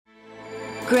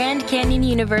Grand Canyon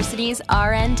University's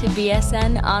RN to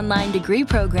BSN online degree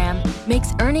program makes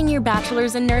earning your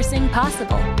bachelor's in nursing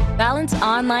possible. Balance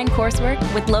online coursework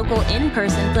with local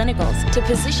in-person clinicals to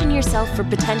position yourself for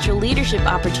potential leadership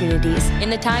opportunities in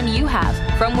the time you have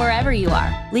from wherever you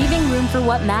are, leaving room for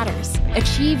what matters.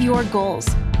 Achieve your goals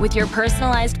with your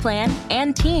personalized plan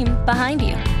and team behind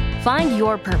you. Find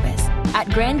your purpose at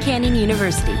Grand Canyon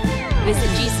University. Visit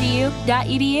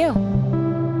gcu.edu.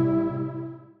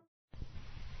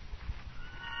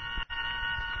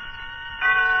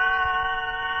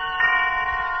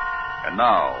 And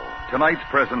now, tonight's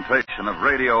presentation of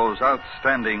radio's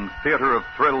outstanding theater of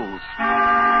thrills,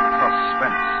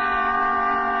 Suspense.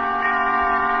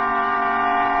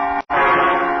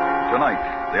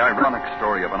 Tonight, the ironic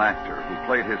story of an actor who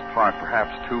played his part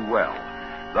perhaps too well,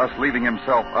 thus leaving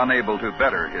himself unable to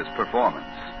better his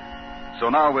performance. So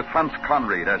now with Hans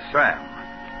Conried as Sam,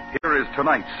 here is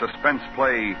tonight's suspense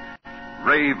play,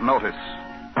 Rave Notice.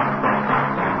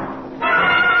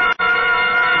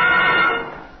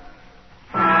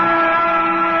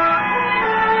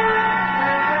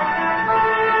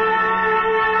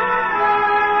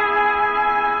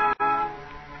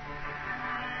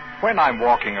 When I'm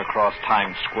walking across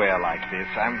Times Square like this,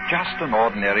 I'm just an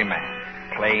ordinary man,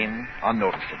 plain,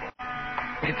 unnoticeable.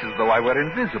 It's as though I were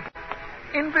invisible.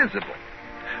 Invisible.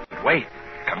 But wait,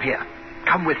 come here.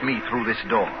 Come with me through this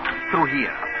door, through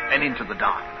here, and into the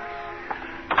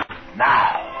darkness.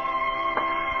 Now,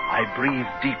 I breathe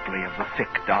deeply of the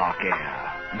thick, dark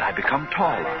air, and I become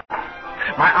taller.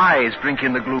 My eyes drink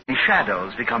in the gloomy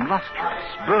shadows, become lustrous,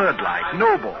 bird-like,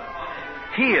 noble.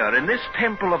 Here, in this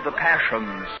temple of the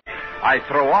passions, I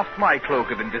throw off my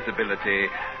cloak of invisibility,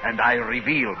 and I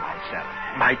reveal myself,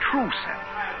 my true self.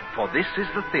 For this is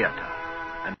the theater,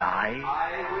 and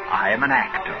I am an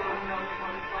actor.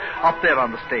 Up there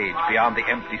on the stage, beyond the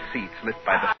empty seats lit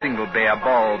by the single bare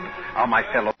bulb, are my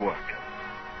fellow workers.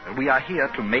 We are here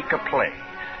to make a play.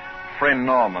 Friend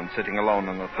Norman, sitting alone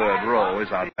in the third row,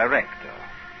 is our director.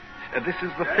 This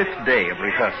is the 5th day of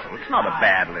rehearsal. It's not a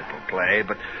bad little play,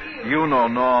 but you know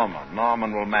Norman.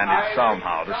 Norman will manage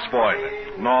somehow to spoil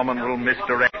it. Norman will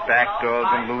misdirect actors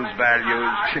and lose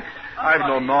values. I've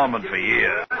known Norman for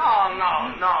years. Oh,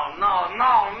 no.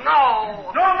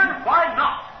 Norman, why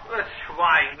not?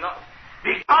 Why not?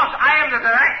 Because I am the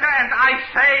director and I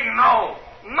say no.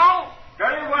 No.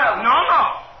 Very well.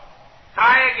 No.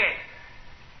 Try again.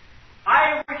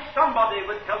 I wish somebody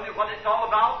would tell me what it's all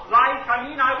about. Life,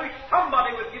 I wish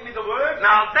somebody would give me the word.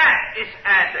 Now that is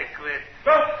adequate.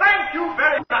 So thank you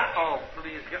very much. Oh,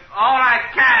 please. All right,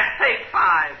 Cat, take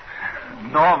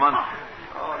 5. Norman.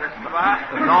 Oh, that's right.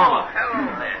 Norman.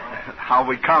 Hello there. How are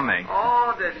we coming?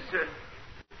 Oh,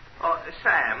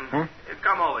 Sam,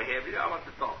 come over here. I want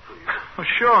to talk to you. Oh,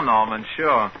 sure, Norman,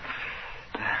 sure.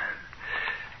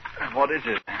 What is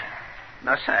it?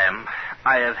 Now, Sam,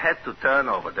 I have had to turn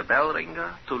over the bell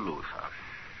ringer to Luther.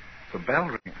 The bell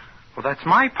ringer? Well, that's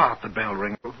my part, the bell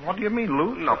ringer. What do you mean,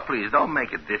 Luther? No, please, don't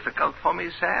make it difficult for me,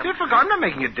 Sam. Difficult? I'm not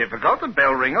making it difficult. The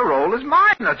bell ringer role is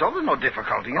mine. That's all. There's no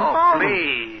difficulty involved. Oh,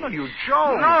 please. No, you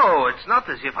joke. No, it's not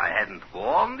as if I hadn't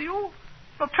warned you.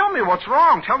 Well, tell me what's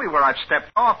wrong. Tell me where I've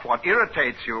stepped off, what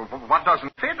irritates you, what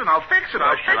doesn't fit, and I'll fix it.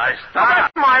 Where shall I start? Well,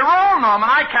 that's my role, Norman.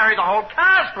 I carry the whole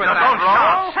cast with No, that don't role.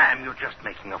 shout, Sam. You're just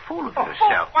making a fool of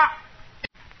yourself.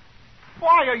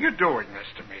 Why are you doing this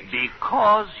to me?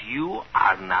 Because you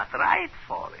are not right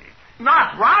for it.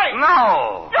 Not right?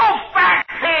 No. You fat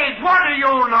pig! What do you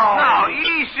know? No,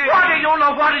 easy. What do you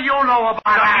know? What do you know about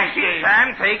acting?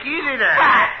 Sam, take easy there.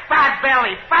 Fat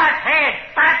belly, fat head,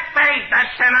 fat face.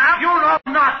 That's enough. You know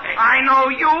nothing. I know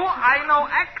you. I know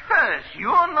actors.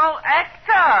 You're no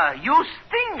actor. You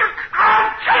stink.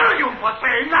 I'll kill you for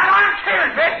saying that. I'll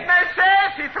kill you. Witness says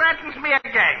he threatens me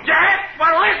again. Yes?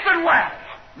 Well, listen well.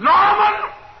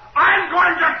 Norman, I'm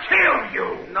going to kill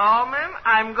you. Norman,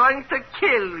 I'm going to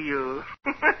kill you.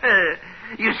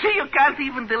 You see, you can't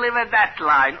even deliver that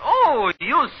line. Oh,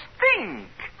 you stink.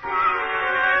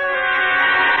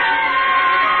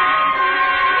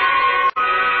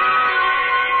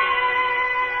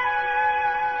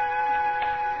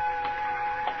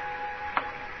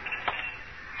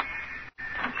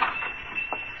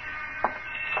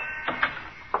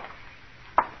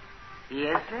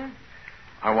 Yes, sir?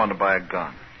 I want to buy a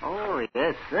gun. Oh,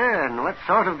 yes, sir. And what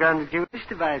sort of gun did you wish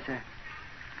to buy, sir?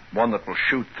 One that will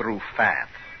shoot through fat.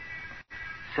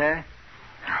 Sir?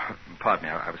 Pardon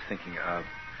me, I was thinking,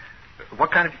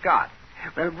 what kind have you got?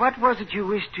 Well, what was it you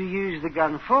wished to use the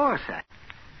gun for, sir?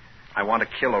 I want to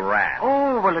kill a rat.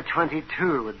 Oh, well, a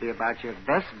 22 would be about your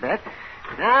best bet.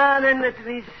 Now, then, let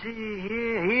me see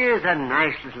here. Here's a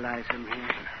nice little item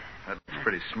here. That's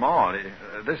pretty small.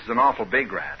 This is an awful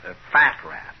big rat, a fat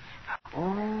rat.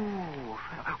 Oh,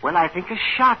 well, I think a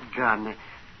shotgun.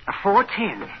 A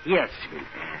 410, yes.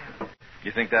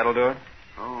 You think that'll do it?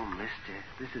 Oh, mister,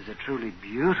 this is a truly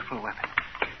beautiful weapon.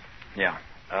 Yeah.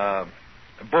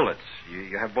 Bullets.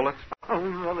 You have bullets? Oh,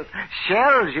 well,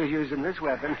 shells you use in this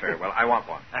weapon. Very well. I want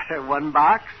one. One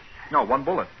box? No, one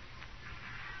bullet.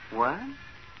 One?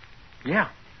 Yeah.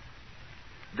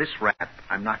 This rat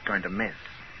I'm not going to miss.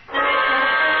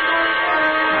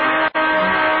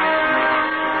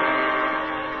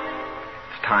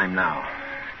 It's time now.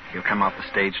 He'll come out the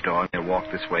stage door and he'll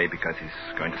walk this way because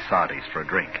he's going to Sardi's for a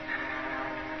drink.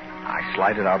 I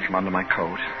slide it out from under my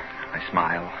coat. I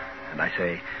smile and I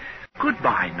say,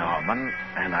 "Goodbye, Norman,"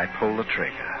 and I pull the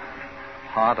trigger.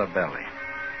 Heart or belly?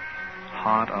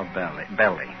 Heart or belly?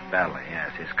 Belly,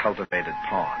 yes. His cultivated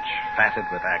paunch, fatted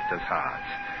with actors'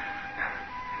 hearts.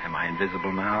 Am I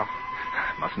invisible now?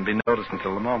 Mustn't be noticed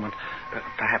until the moment.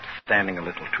 Perhaps standing a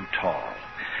little too tall.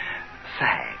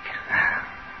 Sag.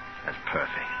 That's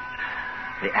perfect.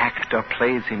 The actor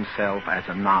plays himself as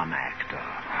a non-actor.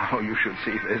 Oh, you should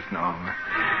see this, Norman.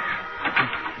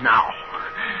 Now.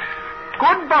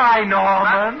 Goodbye,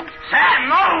 Norman. Sam,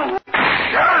 no!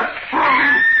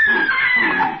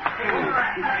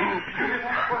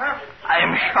 I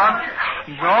am shot.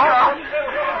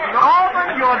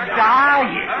 Norman, you're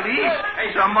dying. Please,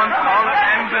 someone call an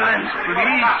ambulance,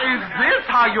 please. Is this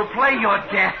how you play your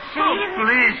death scene?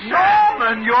 Please,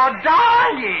 Norman, you're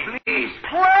dying. please.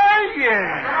 Play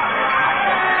it.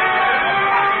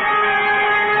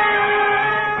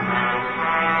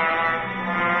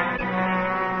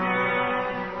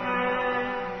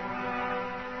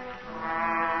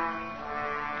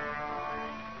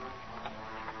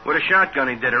 With a shotgun,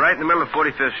 he did it, right in the middle of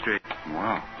 45th Street.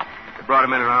 Wow. They brought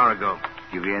him in an hour ago.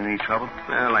 Give you any trouble?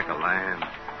 Well, like a lamb.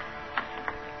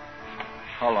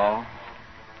 Hello.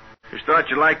 Just thought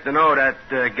you'd like to know that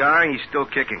guy, he's still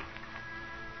kicking.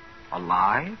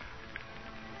 Alive?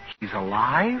 He's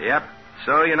alive? Yep.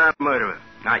 So you're not a murderer.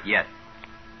 Not yet.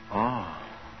 Oh.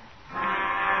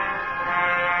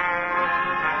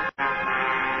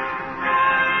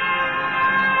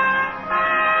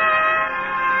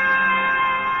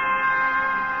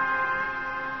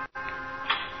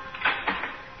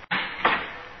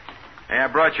 Hey, I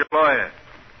brought your lawyer.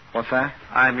 What's that?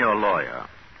 I'm your lawyer.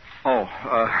 Oh,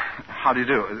 how do you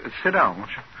do? Sit down,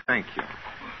 won't you? Thank you.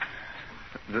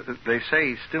 They say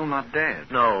he's still not dead.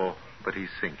 No, but he's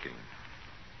sinking.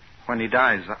 When he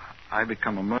dies, I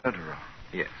become a murderer.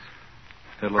 Yes.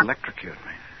 They'll electrocute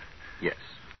me. Yes.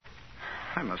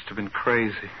 I must have been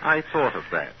crazy. I thought of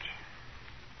that.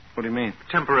 What do you mean?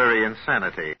 Temporary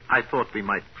insanity. I thought we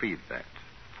might plead that.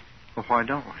 Well, why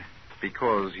don't we?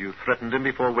 Because you threatened him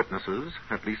before witnesses,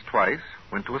 at least twice,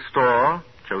 went to a store,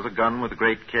 chose a gun with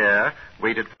great care,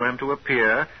 waited for him to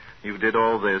appear. You did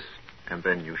all this, and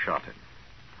then you shot him.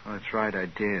 Oh, that's right, I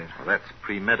did. Well, that's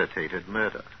premeditated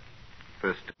murder.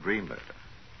 First-degree murder.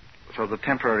 So the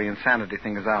temporary insanity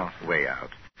thing is out. Way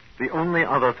out. The only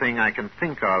other thing I can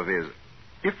think of is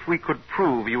if we could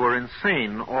prove you were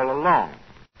insane all along.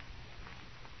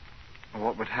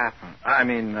 What would happen? I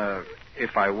mean,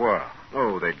 if I were.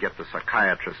 Oh, they'd get the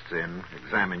psychiatrists in,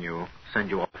 examine you, send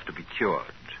you off to be cured.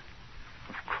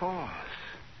 Of course.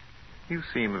 You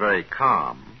seem very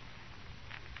calm.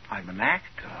 I'm an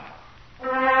actor.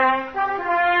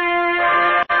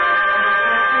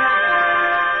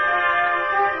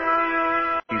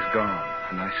 He's gone,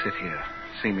 and I sit here,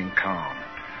 seeming calm.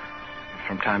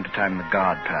 From time to time, the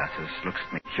guard passes, looks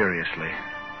at me curiously.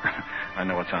 I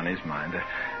know what's on his mind.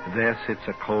 There sits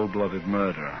a cold-blooded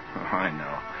murderer. Oh, I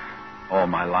know. All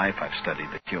my life I've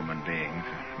studied the human beings,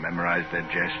 memorized their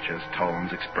gestures,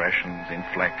 tones, expressions,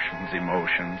 inflections,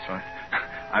 emotions.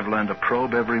 I've learned to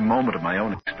probe every moment of my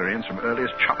own experience from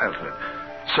earliest childhood.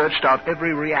 Searched out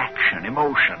every reaction,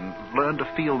 emotion, learned to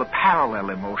feel the parallel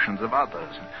emotions of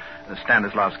others. The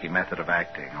Stanislavski method of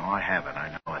acting. Oh, I have it, I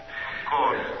know it. Of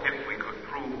course, if we could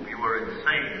prove you were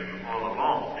insane all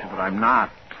along. But I'm not.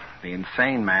 The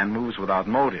insane man moves without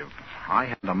motive. I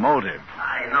had a motive.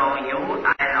 I know you.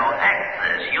 I know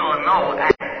actors. You're no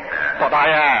actor. But I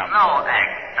am. No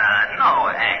actor. No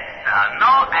actor.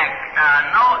 No actor.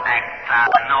 No actor.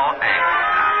 No actor.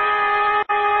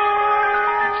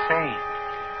 Insane.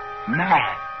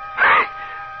 Mad.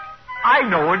 I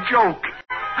know a joke.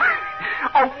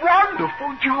 A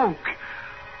wonderful joke.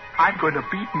 I'm going to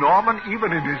beat Norman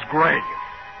even in his grave.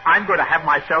 I'm going to have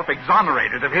myself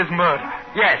exonerated of his murder.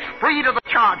 Yes, freed of the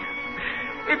charges.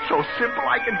 It's so simple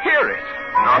I can hear it.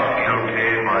 Not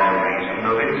guilty by reason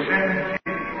of insanity.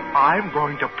 I'm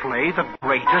going to play the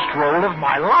greatest role of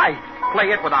my life.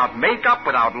 play it without makeup,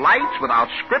 without lights, without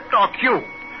script or cue.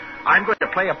 I'm going to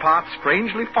play a part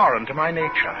strangely foreign to my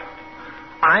nature.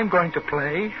 I'm going to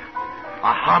play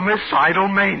a homicidal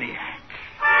maniac.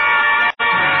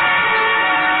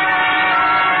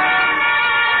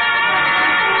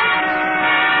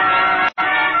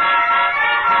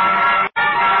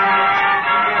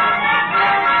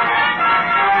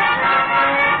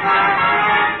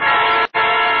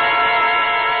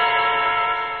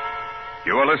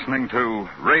 Listening to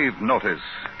Rave Notice,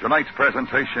 tonight's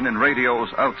presentation in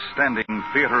radio's outstanding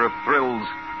theater of thrills,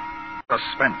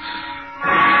 Suspense.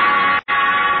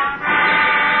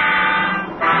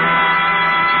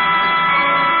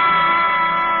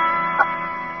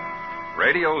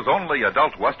 Radio's only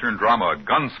adult Western drama,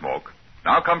 Gunsmoke,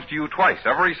 now comes to you twice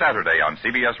every Saturday on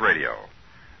CBS Radio.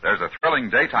 There's a thrilling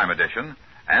daytime edition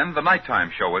and the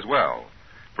nighttime show as well,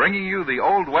 bringing you the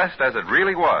Old West as it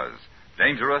really was.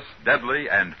 Dangerous, deadly,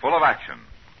 and full of action.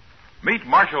 Meet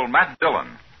Marshal Matt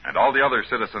Dillon and all the other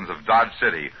citizens of Dodge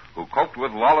City who coped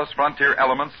with lawless frontier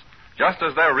elements just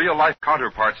as their real-life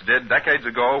counterparts did decades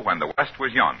ago when the West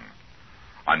was young.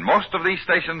 On most of these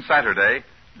stations Saturday,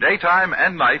 daytime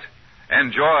and night,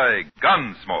 enjoy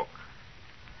Gunsmoke.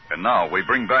 And now we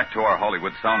bring back to our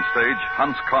Hollywood soundstage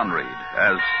Hans Conried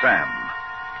as Sam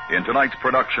in tonight's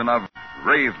production of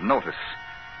Rave Notice,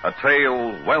 a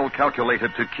tale well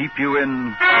calculated to keep you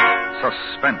in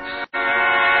suspense.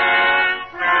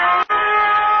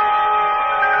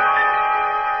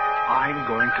 I'm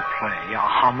going to play a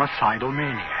homicidal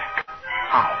maniac.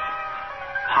 How?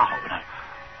 Now,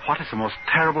 what is the most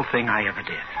terrible thing I ever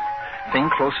did? Thing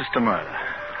closest to murder.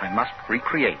 I must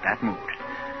recreate that mood.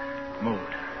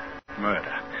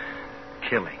 Murder.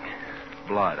 Killing.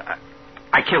 Blood.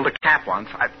 I killed a cat once.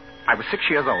 I was 6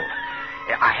 years old.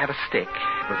 I had a stick.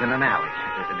 It was in an alley.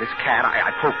 This cat,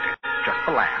 I poked it, just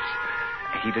for laughs.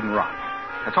 He didn't run.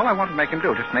 That's all I wanted to make him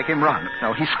do, just make him run.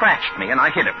 No, he scratched me, and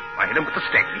I hit him. I hit him with the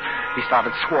stick. He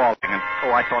started squalling, and,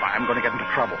 I thought I'm going to get into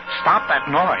trouble. Stop that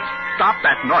noise. Stop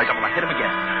that noise. I'm going to hit him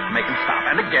again, to make him stop,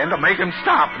 and again to make him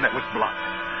stop, and there was blood.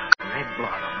 Red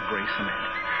blood on the gray cement.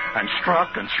 And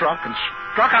struck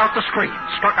out the screen,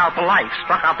 struck out the light,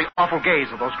 struck out the awful gaze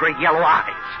of those great yellow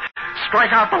eyes.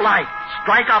 Strike out the light,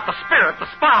 strike out the spirit, the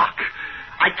spark.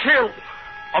 I kill.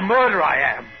 A murderer I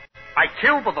am. I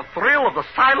kill for the thrill of the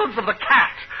silence of the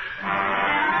cat.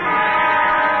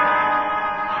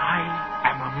 I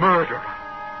am a murderer.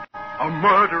 A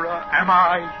murderer am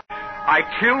I. I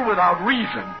kill without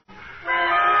reason.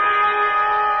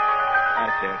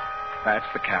 That's it. That's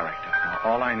the character. Now,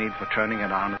 all I need for turning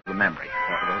it on is the memory.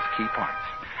 Those key points.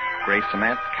 Gray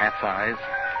cement, cat's eyes,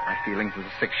 my feelings as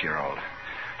a 6-year-old.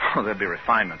 Oh, there'll be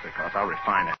refinements, of course. I'll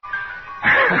refine it.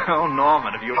 Oh,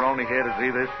 Norman, if you were only here to see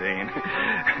this scene.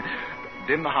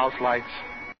 Dim the house lights,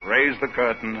 raise the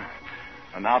curtain,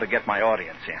 and now to get my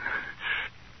audience in.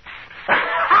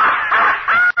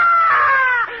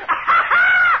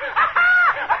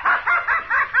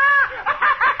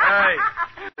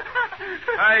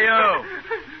 Hey, you.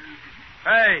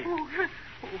 Hey.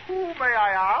 Who may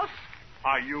I ask?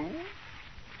 Are you?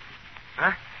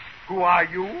 Huh? Who are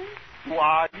you? Who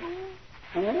are you?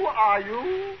 Who are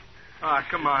you? Ah,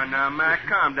 come on now, Mac.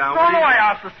 Calm down. No, I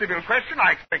asked a civil question.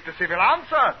 I expect a civil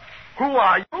answer. Who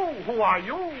are you? Who are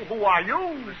you? Who are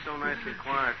you? It's so nice and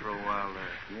quiet for a while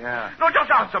there. Yeah. No,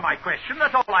 just answer my question.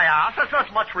 That's all I ask. That's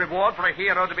not much reward for a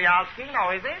hero to be asking,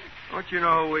 now, is it? Don't you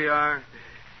know who we are?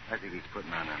 I think he's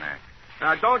putting on an act.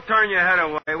 Now, don't turn your head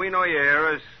away. We know you hear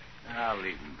us. I'll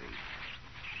leave him be.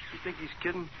 You think he's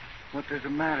kidding? What does it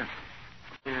matter?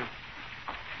 Yeah.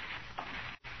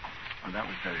 Well, that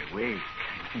was very weak.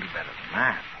 You can do better than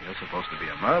that. You're supposed to be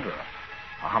a murderer,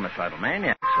 a homicidal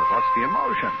maniac, so what's the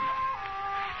emotion?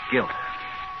 Guilt.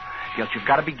 Guilt. You've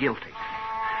got to be guilty.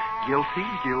 Guilty,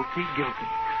 guilty, guilty.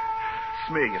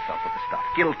 Smear yourself with the stuff.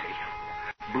 Guilty.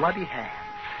 Bloody hands.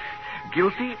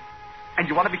 Guilty, and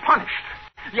you want to be punished.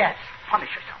 Yes, punish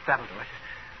yourself. That'll do it.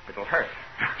 It'll hurt.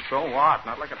 So what?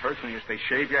 Not like it hurts when they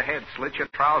shave your head, slit your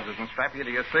trousers, and strap you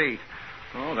to your seat.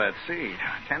 Oh, that seat.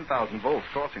 10,000 volts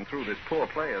coursing through this poor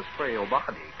player's frail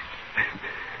body.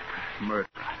 Murder.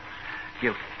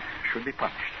 Guilty. Should be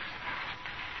punished.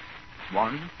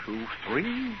 1, 2,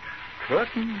 3.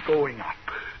 Curtain going up.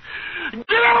 Guilty!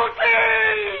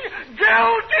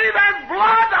 Guilty! There's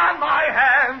blood on my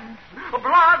hands!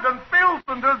 Blood and filth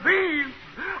and disease!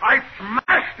 I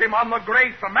smashed him on the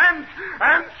gray cement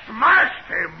and smashed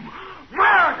him!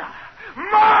 Murder!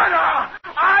 Murder!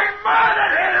 I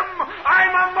murdered him!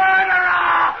 I'm a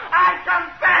murderer! I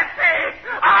confess it!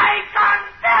 I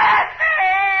confess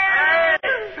it!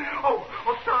 Oh,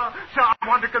 sir, I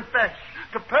want to confess.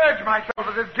 To purge myself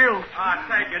of this guilt.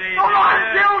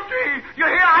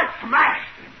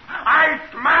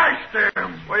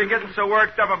 are you getting so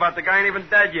worked up about? The guy ain't even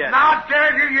dead yet. Not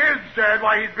dead, he is dead.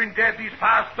 Why, he's been dead these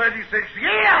past 36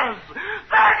 years. 36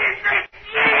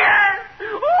 years!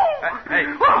 Hey,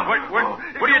 what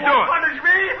are you doing? Punish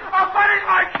me, I'll punish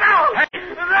myself.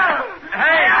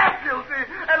 Hey. I'm guilty,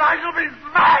 and I shall be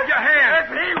smashed. Your hand. As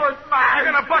he was smashed.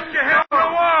 You're gonna bust your head on the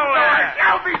wall No, there. I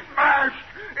shall be smashed.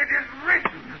 It is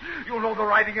written. You know the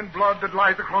writing in blood that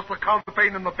lies across the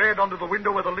counterpane in the bed under the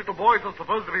window where the little boys are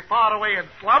supposed to be far away in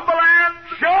slumberland?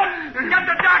 Shut! Get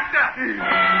the doctor!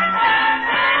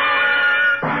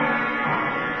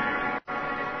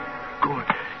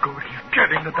 Good. He's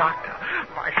getting the doctor.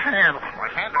 My hand is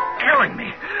killing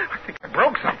me. I think I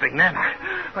broke something then.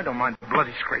 I don't mind the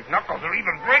bloody scraped knuckles or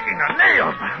even breaking the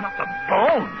nails, but not the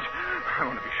bones. I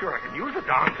want to be sure I can use the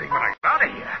darn thing when I get out of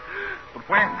here. But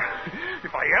when?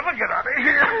 If I ever get out of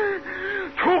here.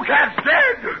 2 cats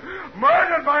dead.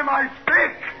 Murdered by my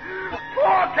stick.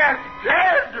 4 cats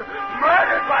dead.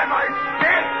 Murdered by my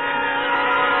stick.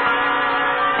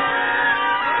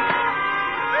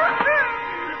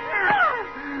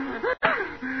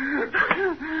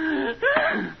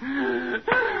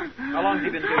 How long has he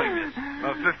been doing this?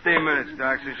 About 15 minutes,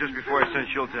 Doc. Since just before I sent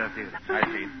Schultz after you. I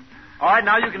see. All right,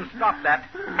 now you can stop that.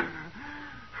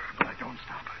 But I don't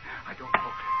stop. I don't look.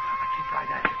 I keep right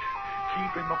at it.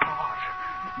 Keep him apart.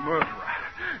 Murderer.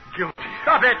 Guilty.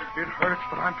 Stop it! It hurts,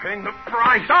 but I'm paying the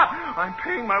price. Stop! I'm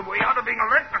paying my way out of being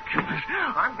electrocuted.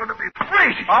 I'm going to be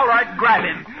free. All right, grab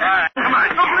him. All right. Come on.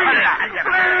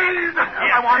 Please.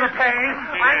 I want to pay.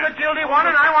 I'm the guilty one,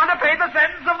 and I want to pay the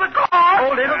sentence of the court.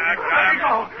 Hold it. Let me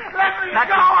go. Let me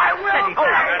go. I will Steady. Hold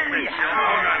on. pay.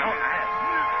 Hold on.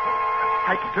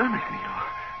 Hypodermic needle.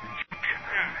 Injection.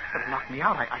 That'll knock me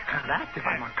out. I can't act if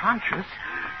I'm unconscious.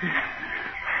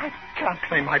 I can't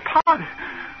play my part.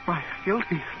 My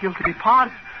guilty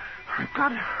part. I've got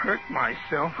to hurt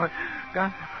myself. I've got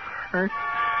to hurt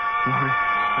myself.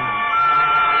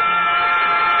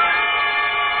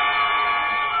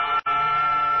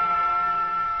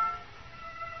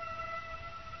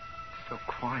 So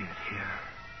quiet here.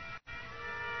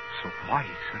 So white.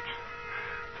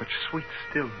 Such sweet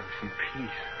stillness and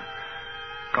peace.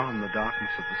 Gone the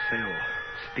darkness of the cell.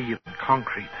 Steel and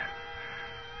concrete.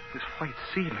 This white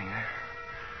ceiling.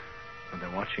 And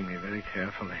they're watching me very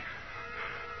carefully.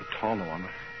 The taller one,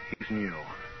 he's new.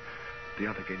 The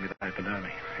other gave me the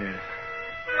hypodermic. Yes.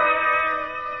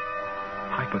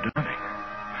 Hypodermic?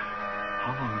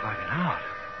 How long have I been out?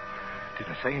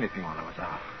 Didn't say anything while I was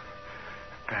out.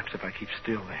 Perhaps if I keep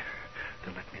still,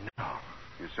 they'll let me know.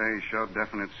 You say he showed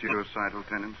definite suicidal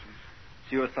tendencies?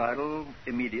 Suicidal,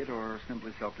 immediate, or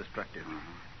simply self-destructive.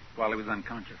 While he was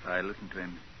unconscious, I listened to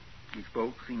him. He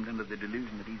spoke, seemed under the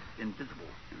delusion that he's invisible.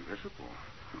 Invisible?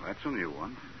 Well, that's a new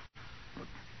one. Look,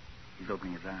 he's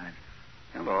opening his eyes.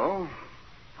 Hello.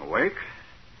 Awake?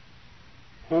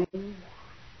 Who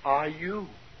are you?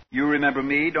 You remember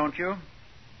me, don't you?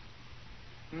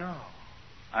 No.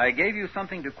 I gave you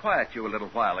something to quiet you a little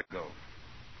while ago.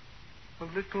 A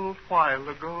little while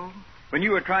ago? When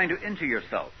you were trying to injure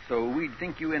yourself, so we'd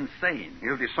think you insane.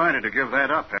 You've decided to give that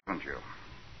up, haven't you?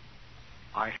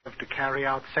 I have to carry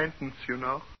out sentence, you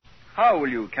know. How will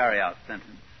you carry out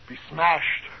sentence? Be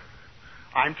smashed.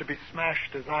 I'm to be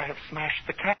smashed as I have smashed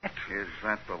the cat. Is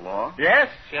that the law? Yes,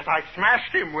 I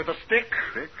smashed him with a stick.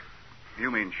 Stick? You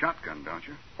mean shotgun, don't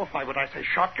you? Well, why would I say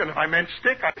shotgun if I meant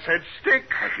stick? I said stick.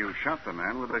 But you shot the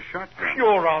man with a shotgun.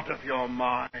 You're out of your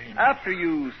mind. After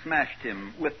you smashed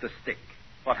him with the stick,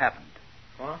 what happened?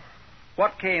 What?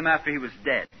 What came after he was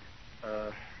dead?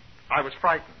 I was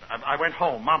frightened. I went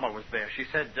home. Mama was there. She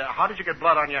said, how did you get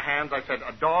blood on your hands? I said,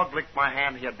 a dog licked my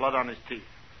hand. He had blood on his teeth.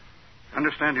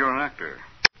 Understand you're an actor.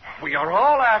 We are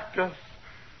all actors.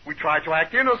 We try to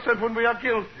act innocent when we are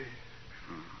guilty.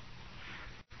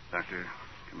 Doctor,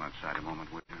 come outside a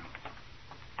moment, will you?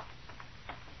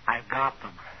 I've got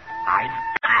them.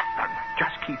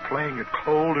 Just keep playing it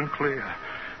cold and clear.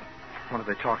 What are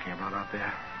they talking about out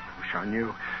there? I wish I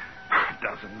knew. It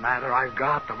doesn't matter. I've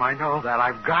got them. I know that.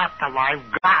 I've got them.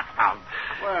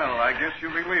 Well, I guess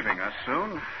you'll be leaving us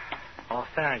soon. Oh,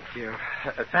 thank you.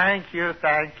 Thank you.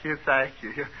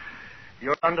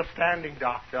 You're understanding,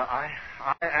 Doctor. I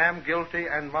am guilty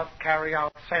and must carry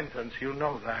out sentence. You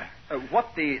know that.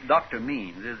 What the doctor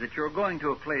means is that you're going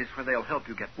to a place where they'll help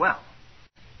you get well.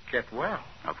 Get well?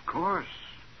 Of course.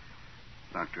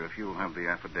 Doctor, if you'll have the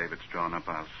affidavits drawn up,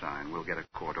 I'll sign. We'll get a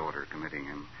court order committing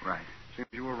him. Right. Seems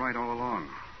you were right all along.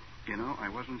 You know, I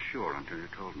wasn't sure until you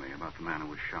told me about the man who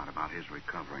was shot, about his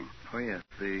recovering. Oh, yes.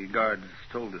 The guards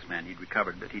told this man he'd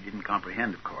recovered, but he didn't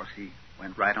comprehend, of course. He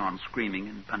went right on screaming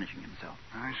and punishing himself.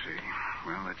 I see.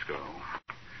 Well, let's go.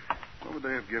 What would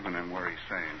they have given him where he's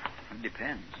sane? It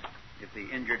depends. If the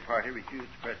injured party refused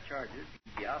to press charges,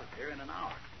 he'd be out of there in an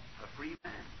hour. A free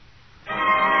man.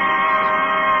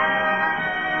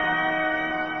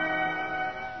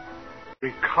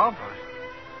 Recovered?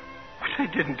 But they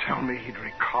didn't tell me he'd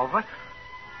recovered.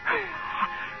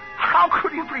 How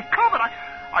could he have recovered?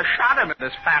 I shot him in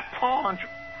his fat paunch.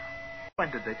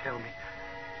 When did they tell me?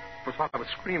 It was while I was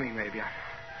screaming, maybe.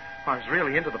 I was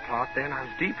really into the plot then. I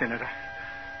was deep in it.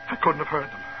 I couldn't have heard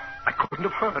them. I couldn't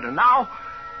have heard. And now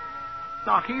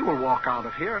he will walk out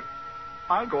of here, and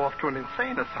I'll go off to an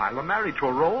insane asylum, married to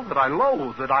a role that I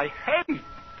loathe, that I hate.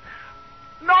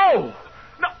 No!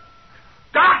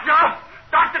 Doctor!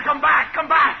 Doctor, come back! Come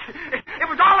back! It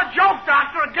was all a joke,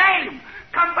 Doctor, a game!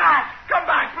 Come back! Come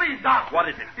back, please, Doctor! What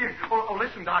is it? Oh,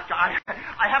 listen, Doctor,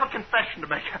 I have a confession to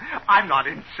make. I'm not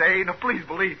insane. Please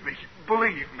believe me.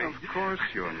 Believe me. Of course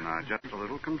you're not. Just a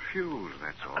little confused,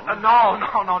 that's all. No.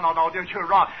 You're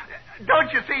wrong.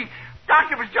 Don't you see?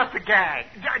 Doctor, it was just a gag.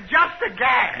 Just a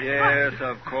gag. Yes,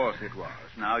 of course it was.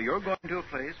 Now, you're going to a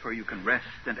place where you can rest,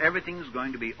 and everything's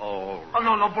going to be all right.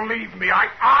 Oh, no, believe me.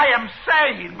 I am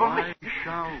sane. Why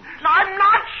shout? No, I'm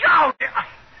not shouting.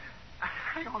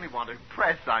 I only want to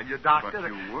impress on you, Doctor. But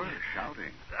you were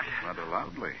shouting rather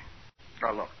loudly.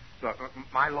 Oh, look,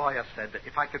 my lawyer said that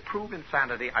if I could prove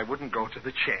insanity, I wouldn't go to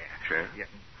the chair. Chair? Yeah.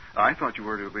 I thought you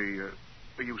were to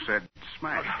be, you said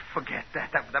smashed. Oh, forget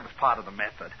that. That was part of the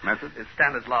method. Method? The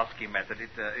Stanislavski method.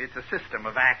 It's a system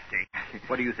of acting.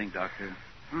 What do you think, Doctor?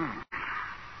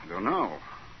 I don't know.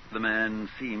 The man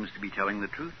seems to be telling the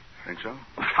truth. Think so?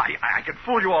 I can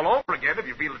fool you all over again if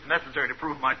you feel it's necessary to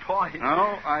prove my point.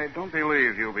 No, I don't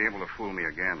believe you'll be able to fool me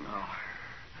again. Oh.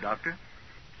 Doctor?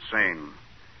 Sane.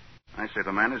 I say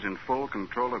the man is in full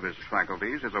control of his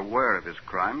faculties, is aware of his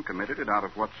crime, committed it out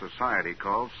of what society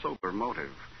calls sober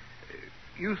motive.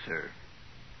 You, sir,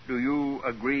 do you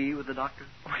agree with the doctor?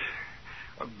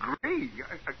 Agree?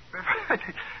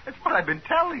 That's what I've been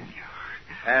telling you.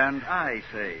 And I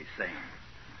say same.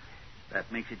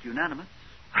 That makes it unanimous.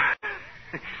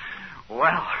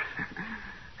 Well,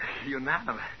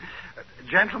 unanimous.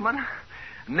 Gentlemen,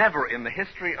 never in the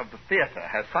history of the theater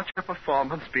has such a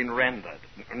performance been rendered,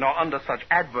 nor under such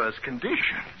adverse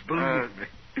conditions, believe me.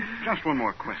 Just one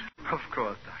more question. Of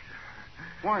course, Doctor.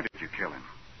 Why did you kill him?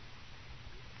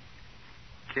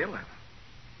 Kill him?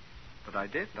 But I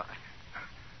did.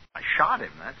 I shot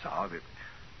him, that's all.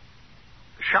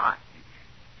 Shot.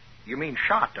 You mean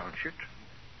shot, don't you?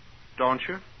 Don't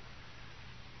you?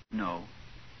 No.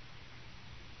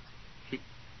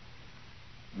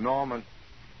 Norman,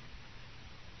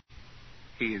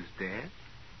 he is dead?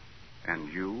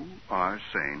 And you are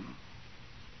sane.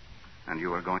 And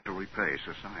you are going to repay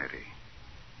society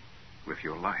with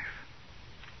your life.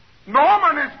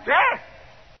 Norman is dead!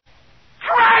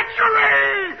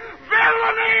 Treachery!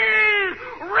 Villainy!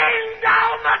 Ring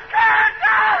down the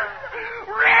curtain!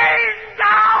 Ring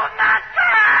down the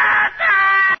curtain!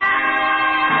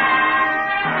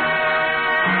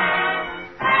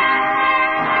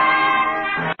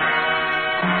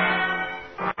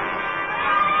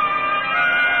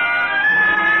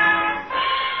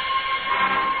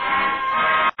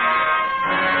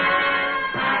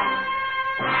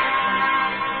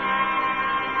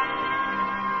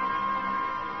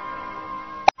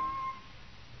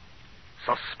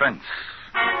 Suspense,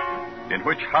 in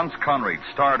which Hans Conried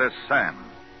starred as Sam.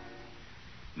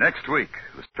 Next week,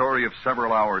 the story of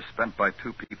several hours spent by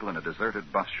two people in a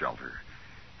deserted bus shelter,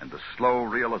 and the slow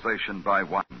realization by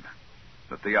one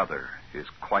that the other is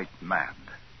quite mad.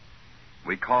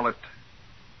 We call it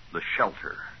The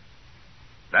Shelter.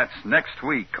 That's next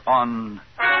week on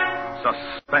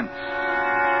Suspense.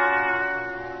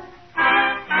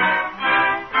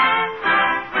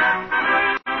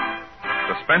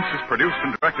 Suspense is produced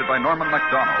and directed by Norman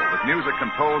MacDonald, with music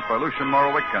composed by Lucian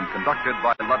Morowick and conducted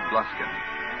by Lud Gluskin.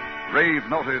 Rave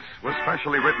Notice was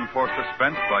specially written for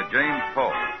Suspense by James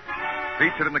Poe.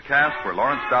 Featured in the cast were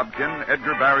Lawrence Dobkin,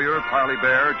 Edgar Barrier, Parley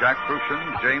Bear, Jack Crucian,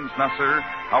 James Nusser,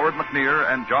 Howard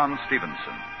McNear, and John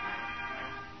Stevenson.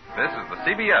 This is the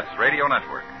CBS Radio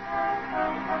Network.